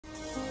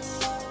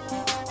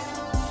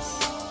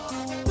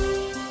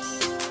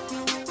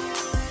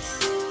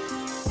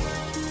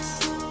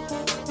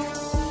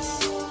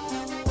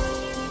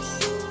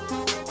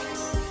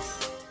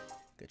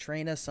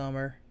Katrina,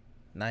 Summer,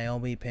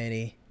 Naomi,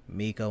 Penny,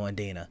 Miko, and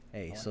Dina.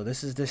 Hey, so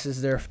this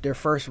is their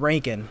first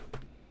ranking.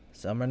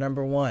 Summer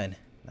number 1,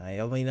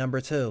 Naomi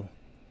number 2,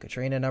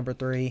 Katrina number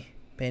 3,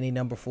 Penny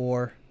number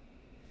 4,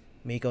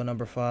 Miko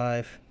number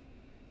 5,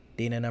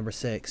 Dina number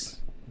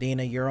 6.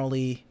 Dina, you're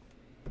only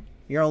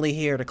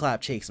here to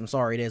clap cheeks. I'm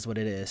sorry, it is what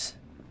it is.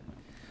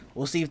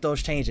 We'll see if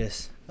those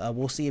changes.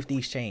 We'll see if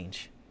these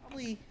change.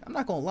 Probably, I'm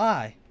not gonna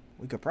lie.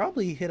 We could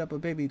probably hit up a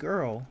baby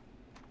girl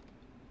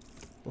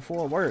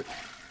before work.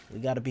 We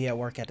gotta be at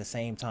work at the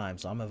same time,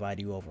 so I'm gonna invite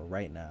you over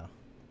right now.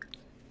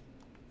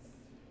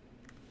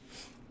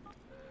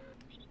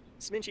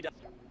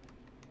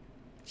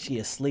 She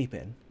is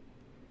sleeping.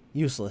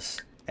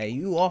 Useless. Hey,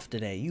 you off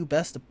today. You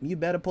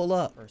better pull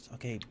up.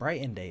 Okay,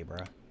 Brighton day,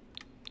 bruh.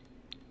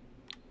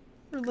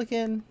 You're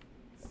looking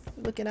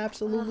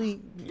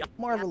absolutely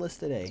marvelous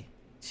today.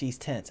 She's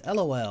tense.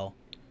 LOL.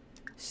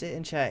 Sit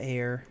and chat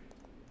here.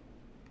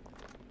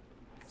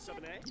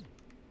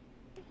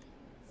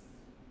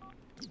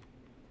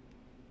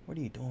 What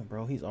are you doing,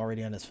 bro? He's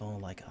already on his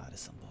phone like, ah, this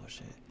is some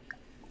bullshit.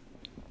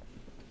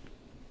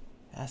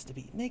 Has to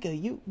be.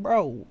 Nigga, you,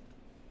 bro.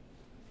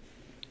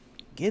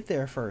 Get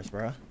there first,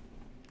 bro.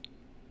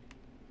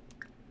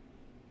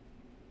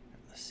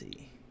 Let's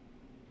see.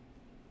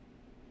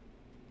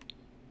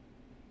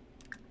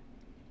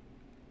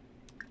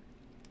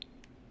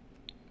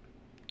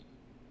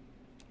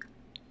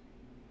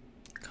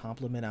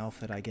 Compliment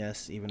outfit, I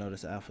guess, even though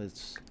this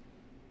outfit's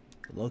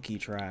low-key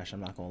trash, I'm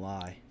not gonna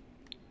lie.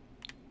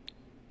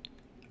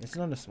 Is it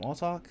under small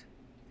talk?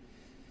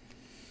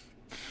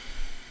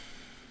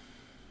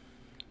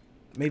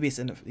 Maybe it's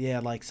in the, yeah,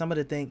 like some of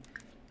the thing,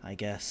 I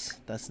guess.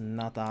 That's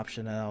not the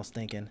option that I was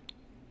thinking.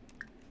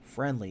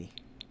 Friendly.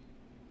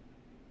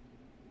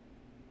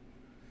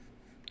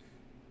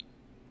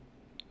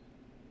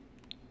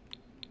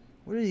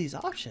 What are these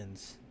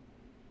options?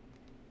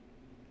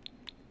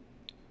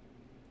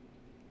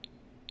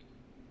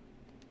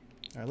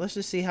 Alright, let's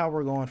just see how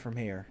we're going from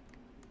here.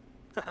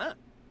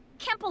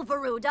 Kempel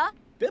Varuda.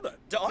 Bibba,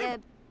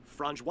 Dog,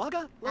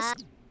 Franjwaga.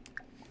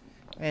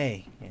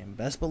 Hey, and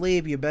best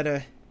believe you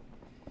better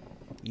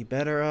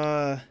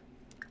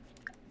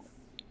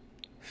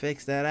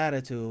fix that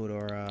attitude,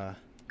 or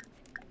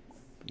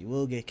you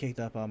will get kicked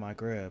up on my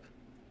crib.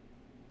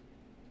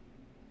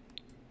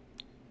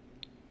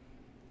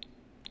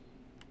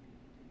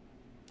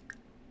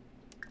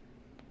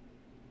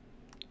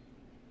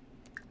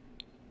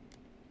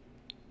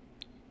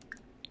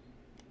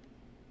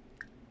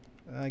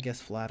 I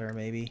guess flatter,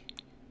 maybe.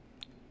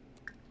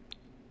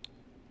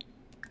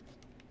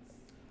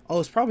 Oh,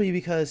 it's probably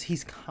because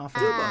he's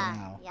confident right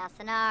now.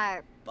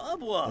 Yasanar.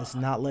 Bubwa. It's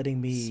not letting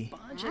me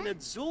do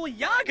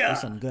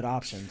some good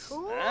options.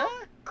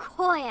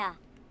 Koya.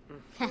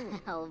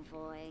 Oh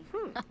boy.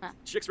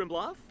 Chixrin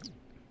Bluff.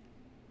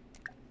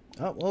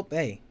 Oh, well,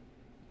 hey.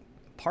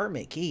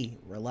 Apartment key.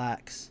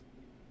 Relax.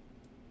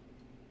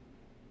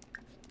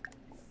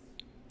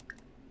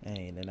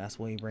 Hey, and then that's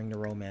when you bring the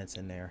romance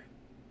in there.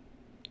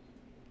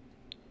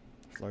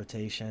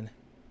 Flirtation.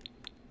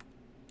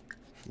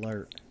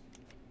 Flirt.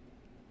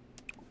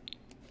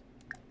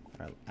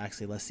 Alright,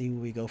 actually, let's see where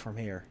we go from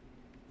here.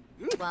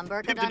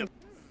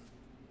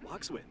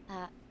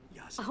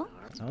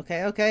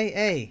 Okay, okay,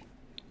 hey.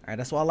 Alright,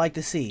 that's what I like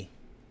to see.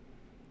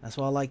 That's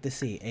what I like to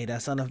see. Hey,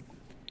 that's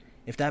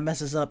if that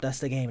messes up, that's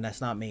the game,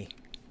 that's not me.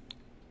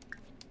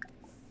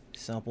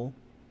 Simple.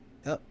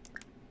 Yep.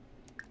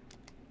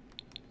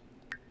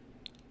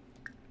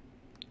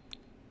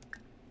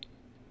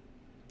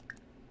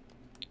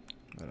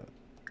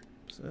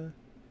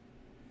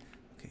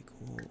 Okay,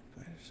 cool.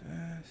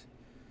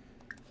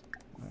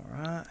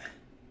 Alright.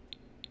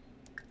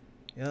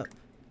 Yep.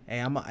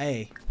 Hey,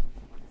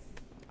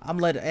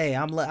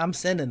 I'm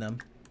sending them.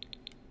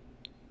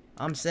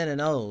 I'm sending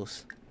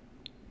those.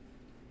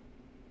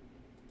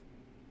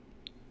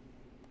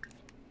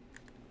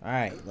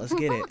 Alright, let's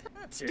get it.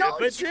 Tippa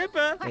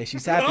tippa. Hey,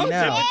 she's happy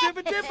now.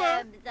 Tippa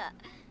tippa.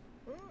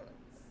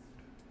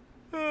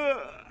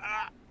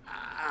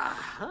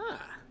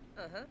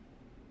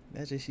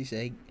 Imagine she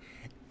say,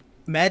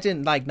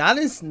 imagine, like, not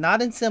in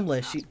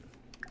Simlish. She,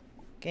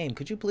 game,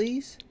 could you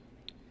please?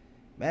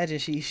 Imagine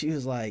she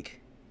was like,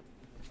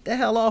 the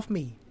hell off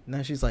me.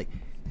 Now she's like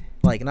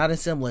not in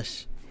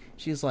Simlish.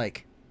 She's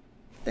like,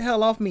 the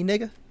hell off me,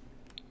 nigga.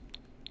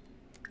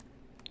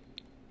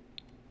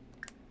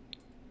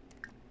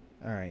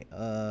 All right,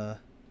 Oh.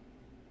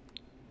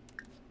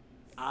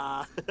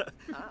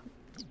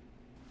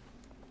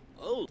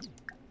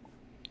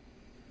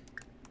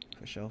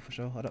 For sure.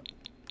 Hold up.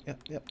 Yep.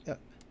 Yep.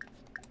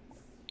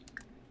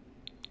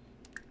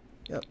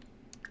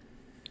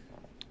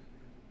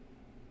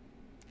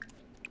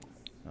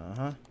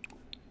 Uh-huh.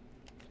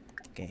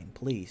 Game,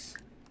 please.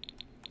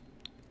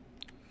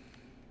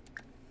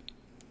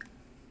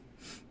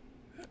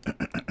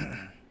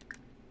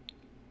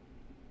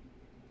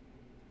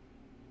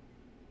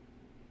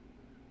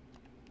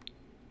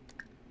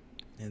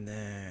 And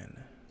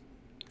then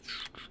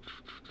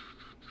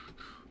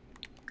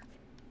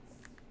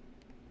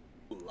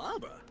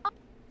Lava.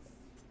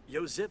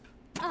 Yo zip.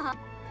 Uh-huh.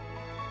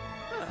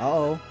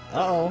 Uh-oh.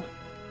 Uh-oh.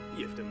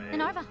 Yifte me.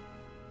 Narva.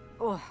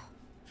 Oh.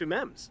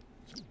 Fimems.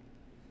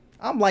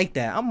 I'm like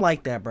that. I'm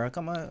like that, bro.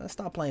 Come on.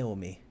 Stop playing with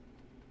me.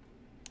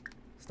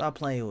 Stop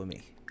playing with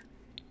me.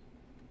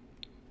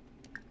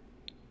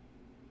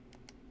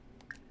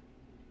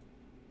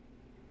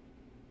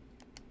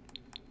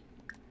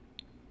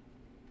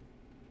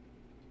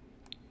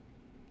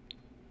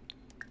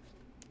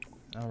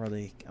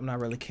 I'm not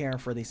really caring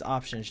for these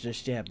options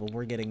just yet, but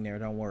we're getting there,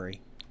 don't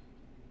worry.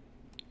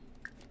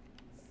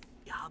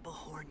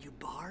 Yabahorn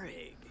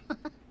Ubarig.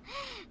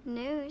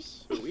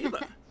 Noosh.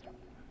 Weeba.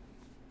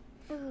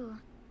 Ooh.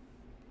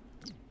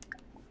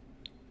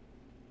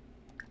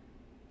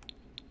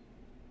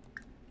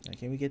 Now,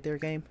 can we get there,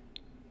 game?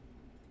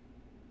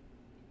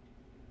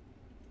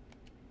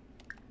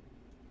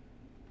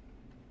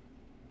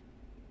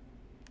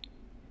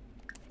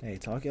 Hey,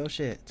 talk your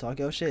shit. Talk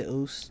your shit,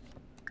 Oos.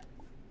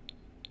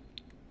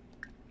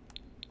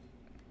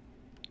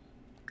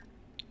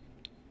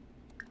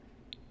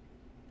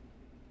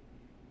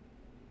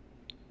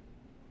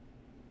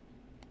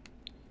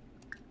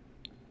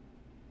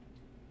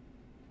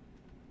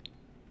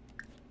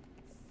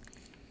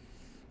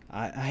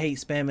 I hate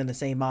spamming the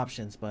same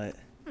options, but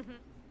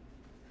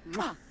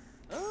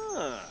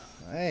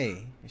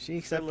hey, she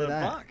accepted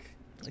that.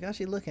 Look how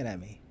she looking at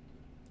me.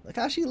 Look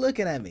how she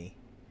looking at me.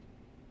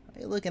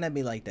 Why you looking at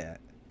me like that?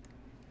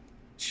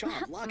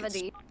 Chop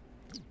lockets.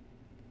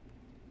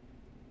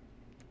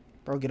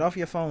 Bro, get off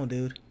your phone,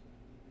 dude.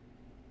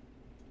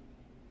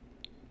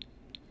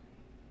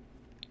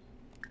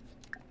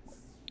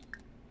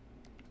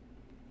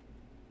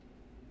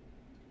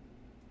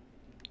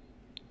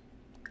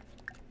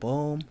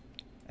 Boom.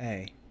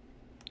 Hey.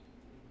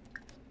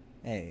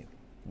 Hey,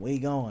 we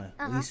going.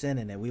 We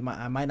sending it.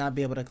 I might not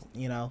be able to,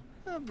 you know,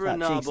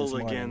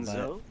 Brenobel again,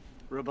 Zo.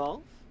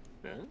 Revolve?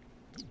 Huh?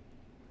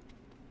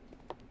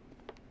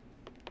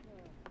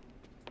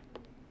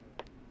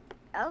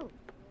 Oh.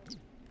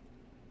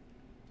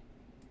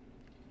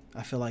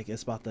 I feel like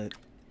it's about to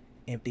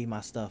empty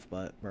my stuff,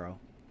 but bro.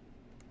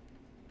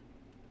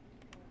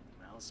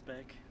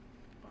 Malspec.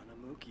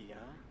 Banamuki,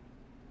 huh?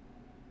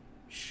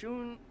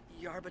 Shun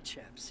Yarba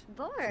Chaps.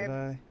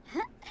 Borb.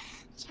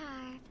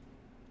 Charb.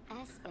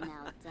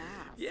 Espinal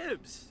Das.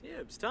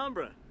 Yibs.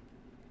 Tombra.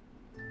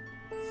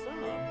 Sub.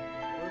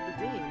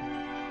 Orbadine.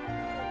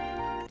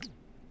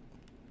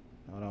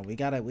 Hold on, we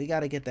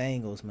gotta get the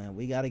angles, man.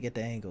 We gotta get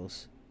the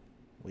angles.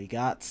 We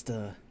got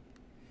to.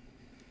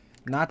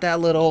 Not that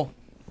little.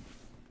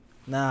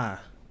 Nah.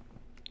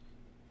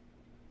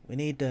 We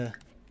need the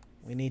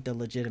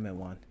legitimate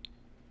one.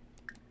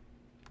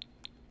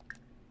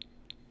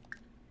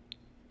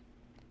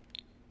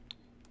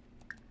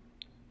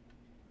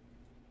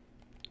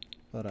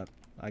 Hold up.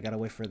 I gotta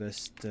wait for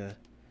this to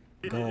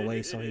go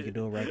away so he can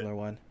do a regular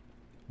one.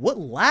 What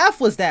laugh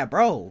was that,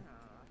 bro?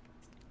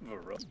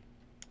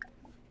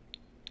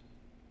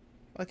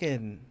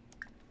 Fucking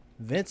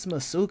Vince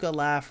Masuka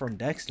laugh from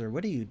Dexter.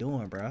 What are you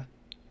doing, bro?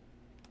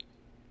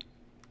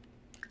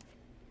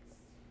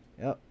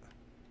 Yep.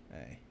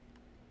 Hey.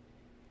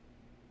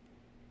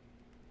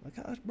 Look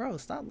how, bro,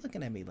 stop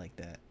looking at me like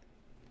that.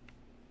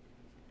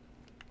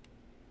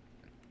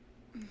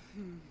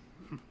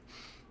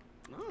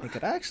 Hey,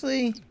 could I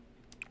actually...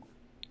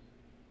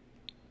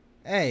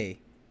 Hey.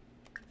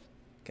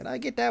 Can I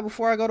get that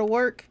before I go to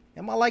work?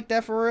 Am I like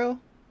that for real?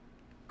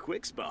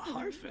 Quixba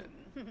Harfin.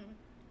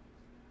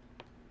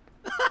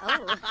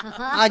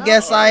 I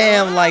guess I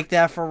am like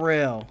that for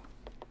real.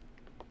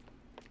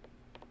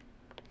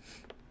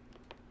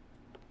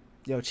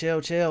 Yo,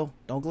 chill.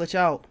 Don't glitch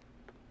out.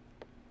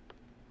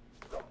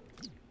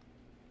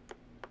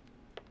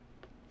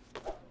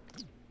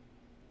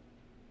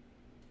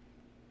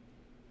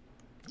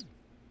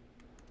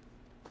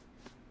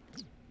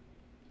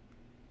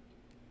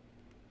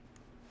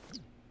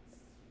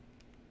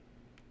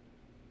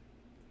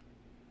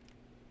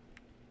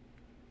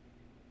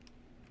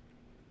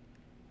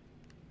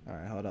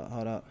 Alright, hold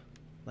up.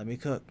 Let me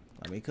cook.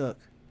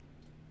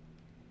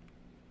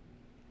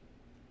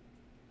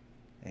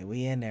 Hey,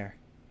 we in there.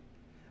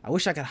 I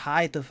wish I could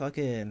hide the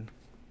fucking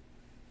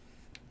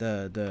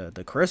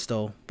the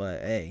crystal,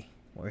 but hey,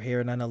 we're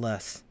here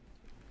nonetheless.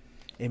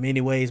 In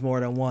many ways more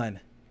than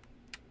one.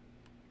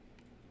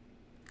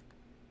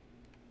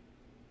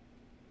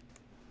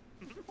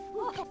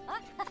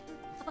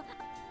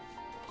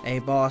 Hey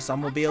boss,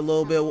 I'm gonna be a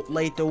little bit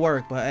late to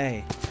work, but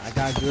hey, I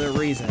got good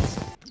reasons.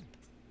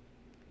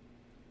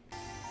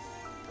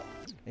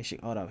 And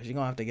hold up, she's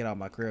gonna have to get out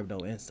my crib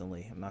though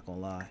instantly. I'm not gonna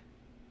lie.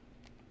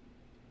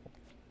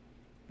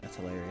 That's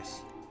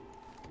hilarious.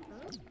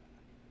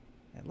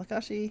 And look how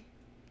she,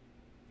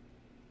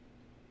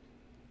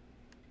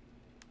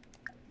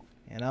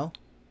 you know?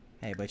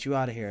 Hey, but you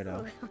out of here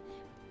though.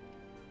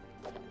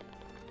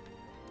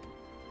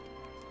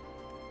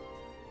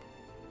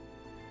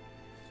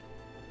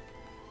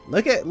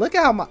 Look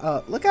how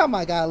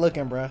my guy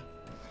looking, bruh.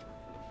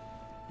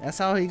 That's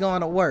how he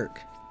going to work.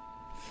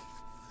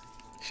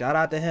 Shout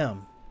out to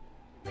him.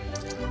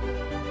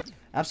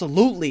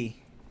 Absolutely.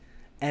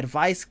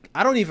 Advice.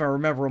 I don't even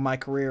remember my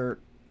career.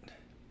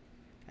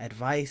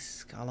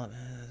 Advice. Column.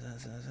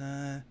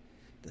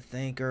 The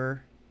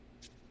thinker.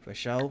 For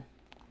sure.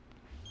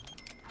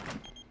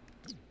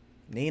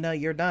 Nina,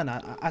 you're done.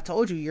 I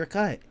told you you're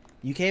cut.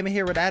 You came in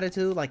here with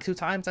attitude like 2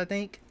 times, I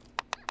think.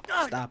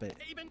 Stop it.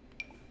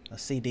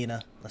 Let's see,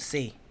 Dina. Let's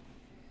see.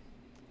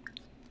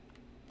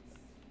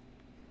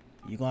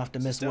 You gonna have to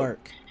miss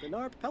work.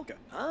 Benar Pelka.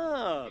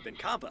 Ah, Ben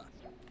Kappa.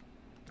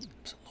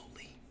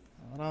 Absolutely.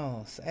 Hold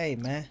on. Say,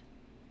 man.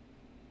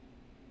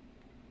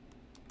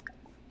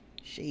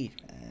 Sheesh,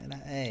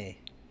 man. Hey.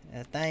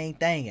 That thing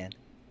thangin'.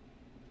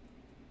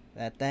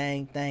 That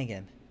thing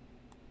thangin'.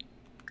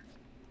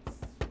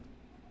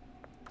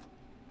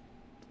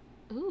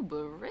 Ooh,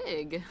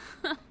 Barig.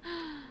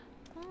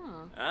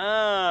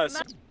 Ah,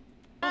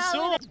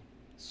 So.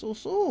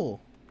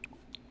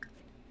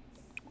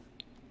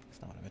 That's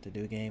not what I meant to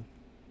do, game.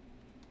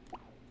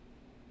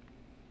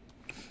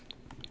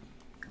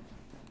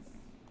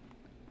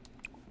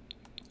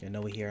 You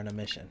know we here on a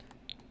mission.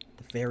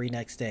 The very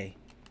next day.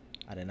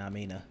 I did not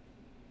mean to.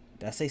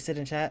 Did I say sit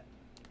in chat?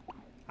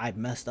 I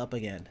messed up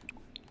again.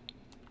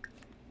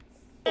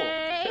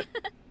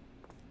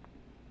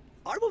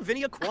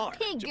 Arbovinia Quar.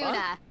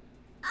 Guna.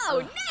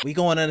 Oh, We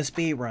going on a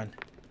speed run.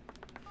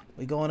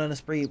 We going on a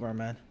speed run,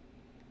 man.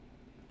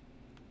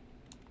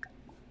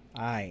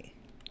 Alright.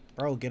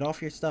 Bro, get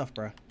off your stuff,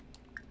 bro.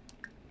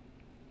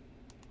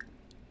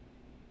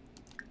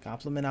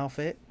 Compliment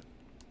outfit.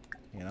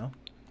 You know.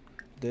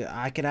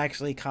 I could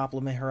actually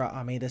compliment her.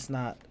 I mean, it's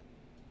not,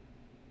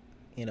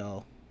 you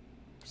know,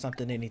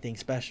 anything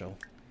special.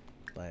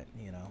 But,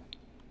 you know.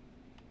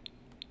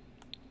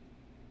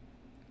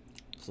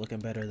 It's looking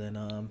better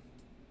than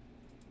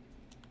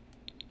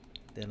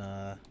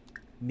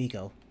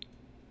Miko.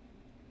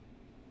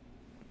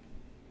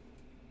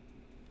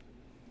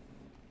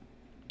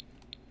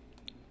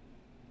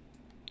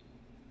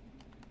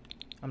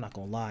 I'm not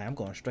gonna lie, I'm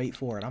going straight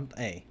for it.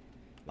 Hey,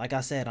 like I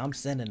said, I'm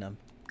sending them.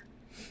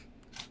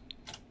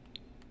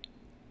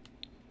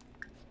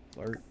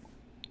 Flirt.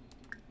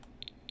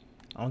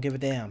 I don't give a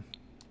damn.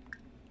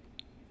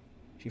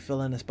 She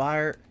feeling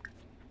inspired?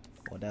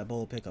 Or that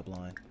bold pickup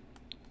line?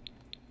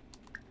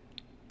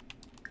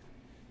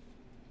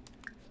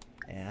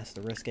 And that's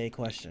the risque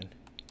question.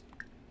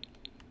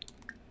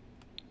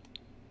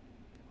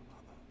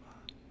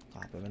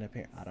 Pop him in a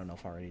pair. I don't know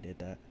if I already did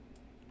that.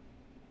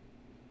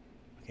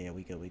 Okay, yeah,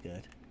 we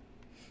good.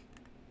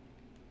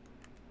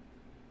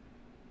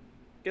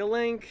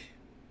 Gilink.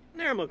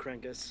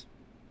 Nermokrenkus.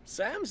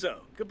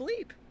 Samzo.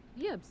 Gableep.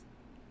 Yibs.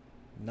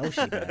 No,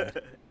 she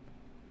bad.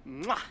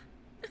 Mwah.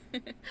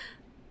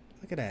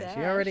 Look at that. Dash.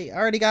 She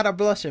already got her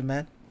blushing,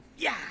 man.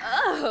 Yeah.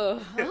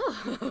 Oh.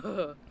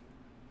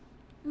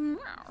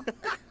 Ooh.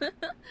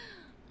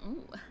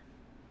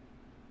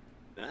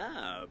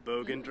 Ah,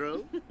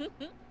 Bogandro.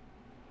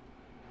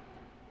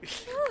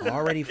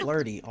 Already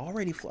flirty.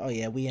 Oh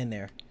yeah, we in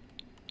there.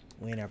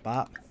 We in there,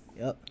 Bop.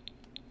 Yep.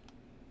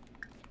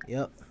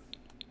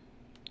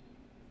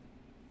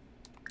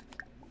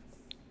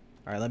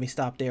 Alright, let me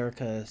stop there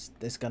because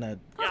it's gonna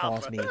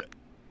cause me.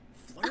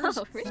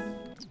 Oh, really?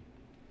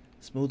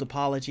 Smooth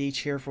apology,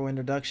 cheerful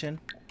introduction.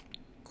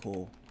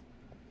 Cool.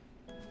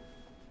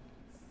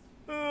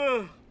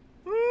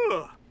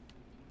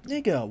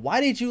 Nigga,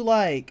 why did you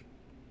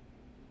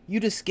you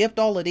just skipped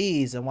all of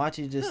these and watch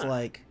you just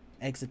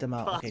exit them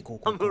out? Okay, cool.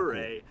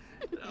 Hooray.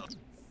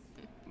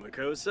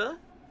 Makosa?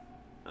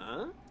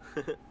 Huh?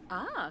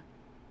 Ah.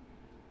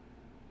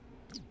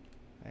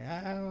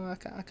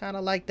 I kind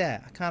of like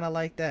that.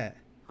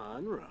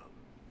 Hanro.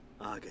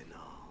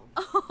 Aganal.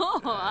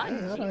 Oh,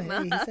 Hey, hold on.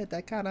 Hey, he said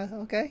that kind of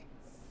okay.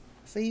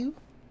 See you?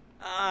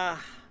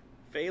 Ah,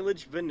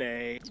 Phalage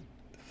Vinay.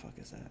 The fuck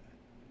is that?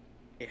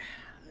 Yeah,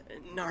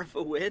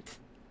 Narfawit.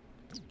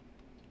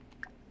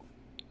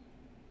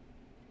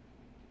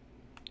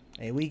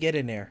 Hey, we get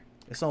in there.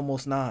 It's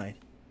almost 9.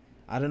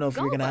 I don't know if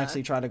you're gonna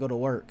actually try to go to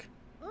work.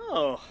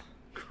 Oh,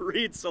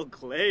 Creed so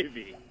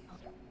clavy.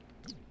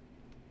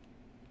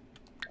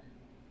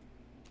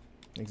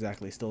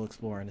 Exactly. Still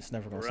exploring. It's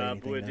never gonna say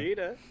anything.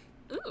 Rapwadita.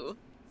 Ooh.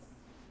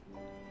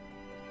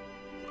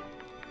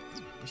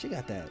 She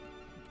got that.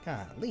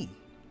 Golly.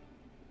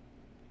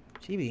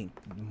 She be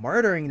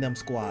murdering them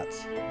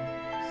squats.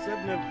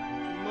 Sebna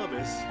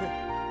Mubis.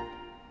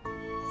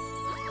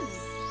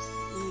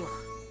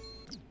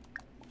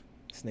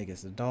 This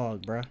nigga's a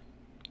dog, bruh.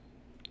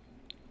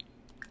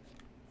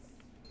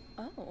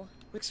 Oh.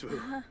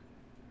 Wixwoo.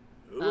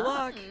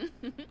 Ulak.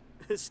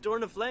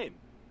 Storn of Flame.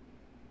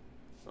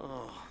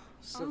 Oh,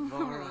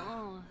 Savara.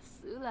 Oh,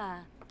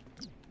 Sula.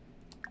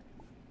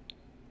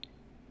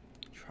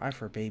 Try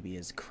for baby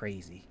is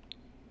crazy.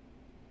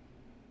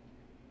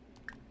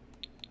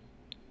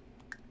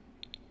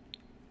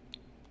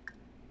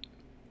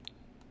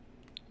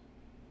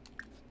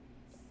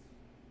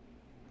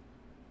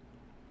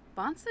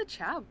 Bonsa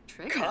Chow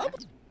trigger. Cub?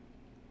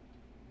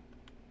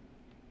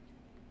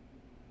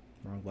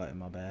 Wrong button,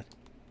 my bad.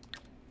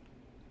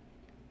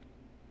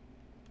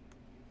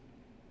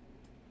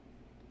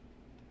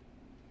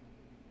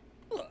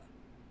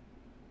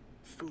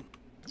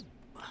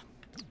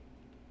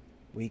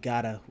 We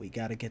gotta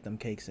get them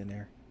cakes in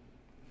there.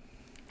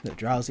 The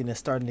drowsiness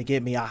starting to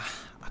get me. I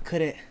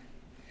couldn't.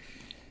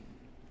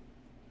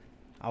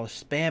 I was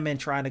spamming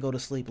trying to go to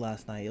sleep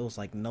last night. It was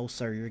like, no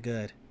sir, you're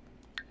good.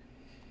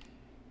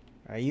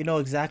 Alright, you know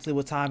exactly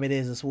what time it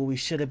is. It's what we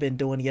should have been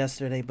doing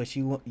yesterday, but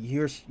you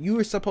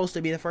were supposed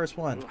to be the first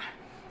one.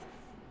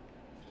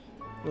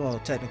 Well,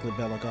 technically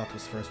Bella Goth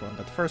was the first one,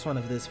 but the first one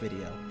of this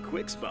video.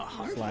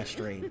 /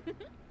 stream.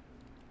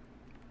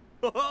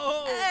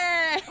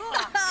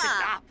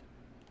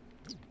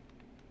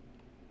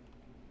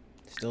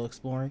 Still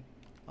exploring?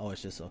 Oh,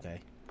 it's just okay.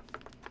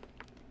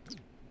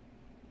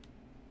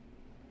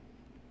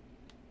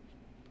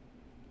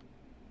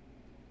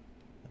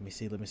 Let me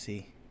see, let me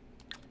see.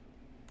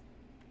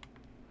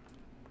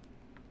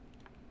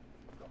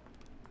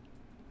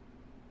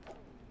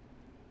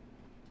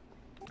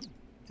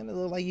 And it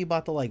look like you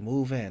about to like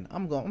move in.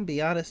 I'm gonna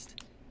be honest.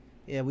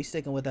 Yeah, we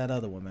sticking with that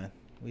other one, man.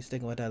 We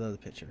sticking with that other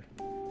picture.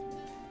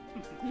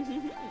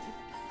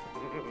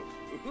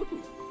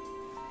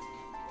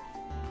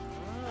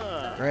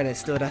 Granted,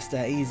 still that's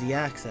that easy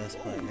access,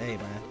 but hey,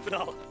 man.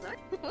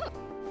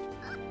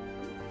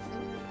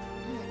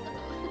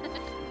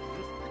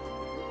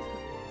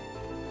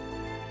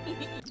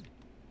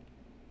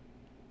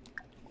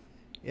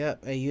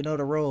 Yep, hey, you know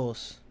the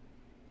rules.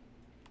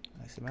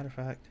 As a matter of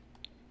fact,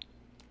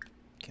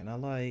 can I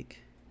like...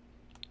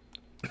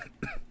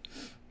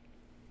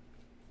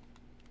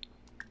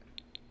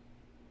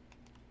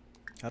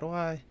 How do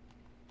I...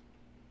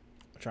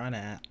 I'm trying to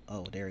add...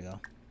 Oh, there we go.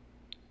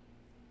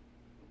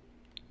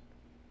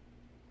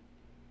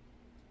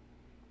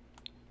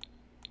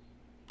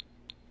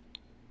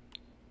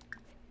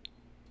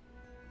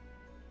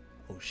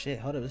 Oh shit,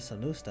 hold up, this is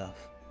some new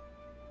stuff.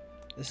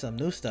 This is some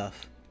new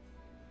stuff.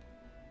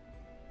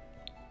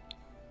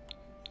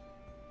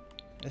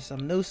 There's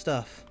some new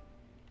stuff.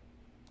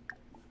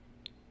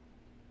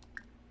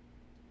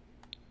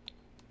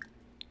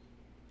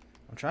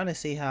 I'm trying to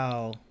see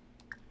how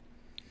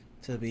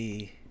to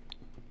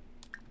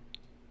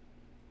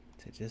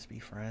just be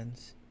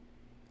friends.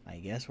 I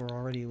guess we're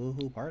already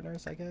woohoo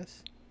partners, I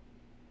guess.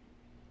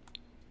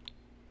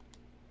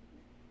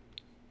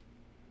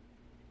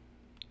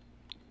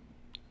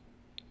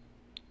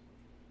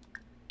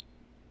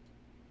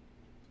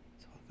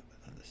 Talk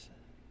about this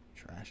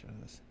trash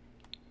of this.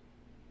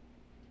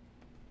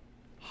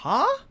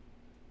 Huh?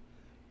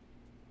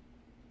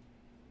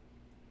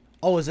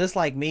 Oh, is this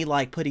like me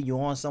like putting you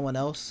on someone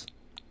else?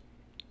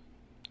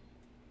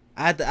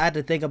 I had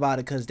to think about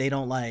it because they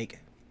don't like,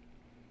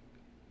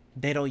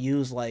 they don't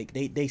use like,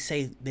 they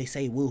say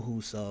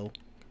woohoo, so.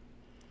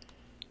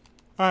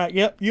 Alright,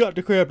 yep, you got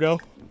the crib though.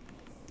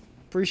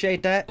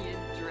 Appreciate that.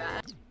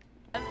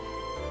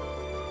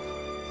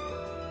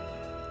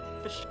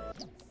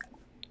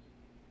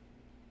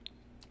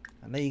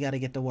 I know you gotta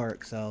get to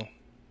work, so.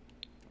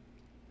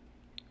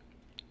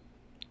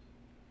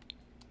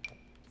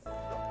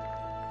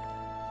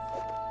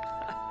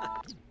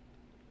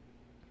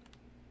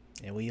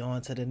 And we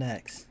on to the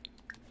next.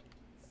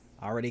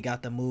 Already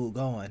got the mood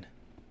going.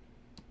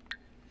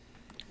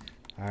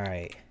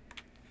 Alright.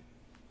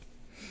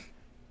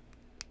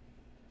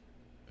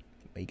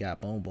 We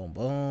got boom, boom,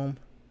 boom.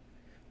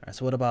 Alright,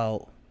 so what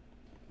about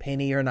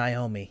Penny or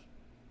Naomi?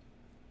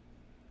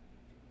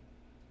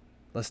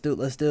 Let's do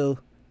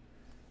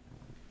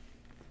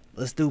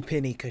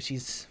Penny because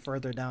she's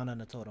further down on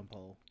the totem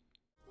pole.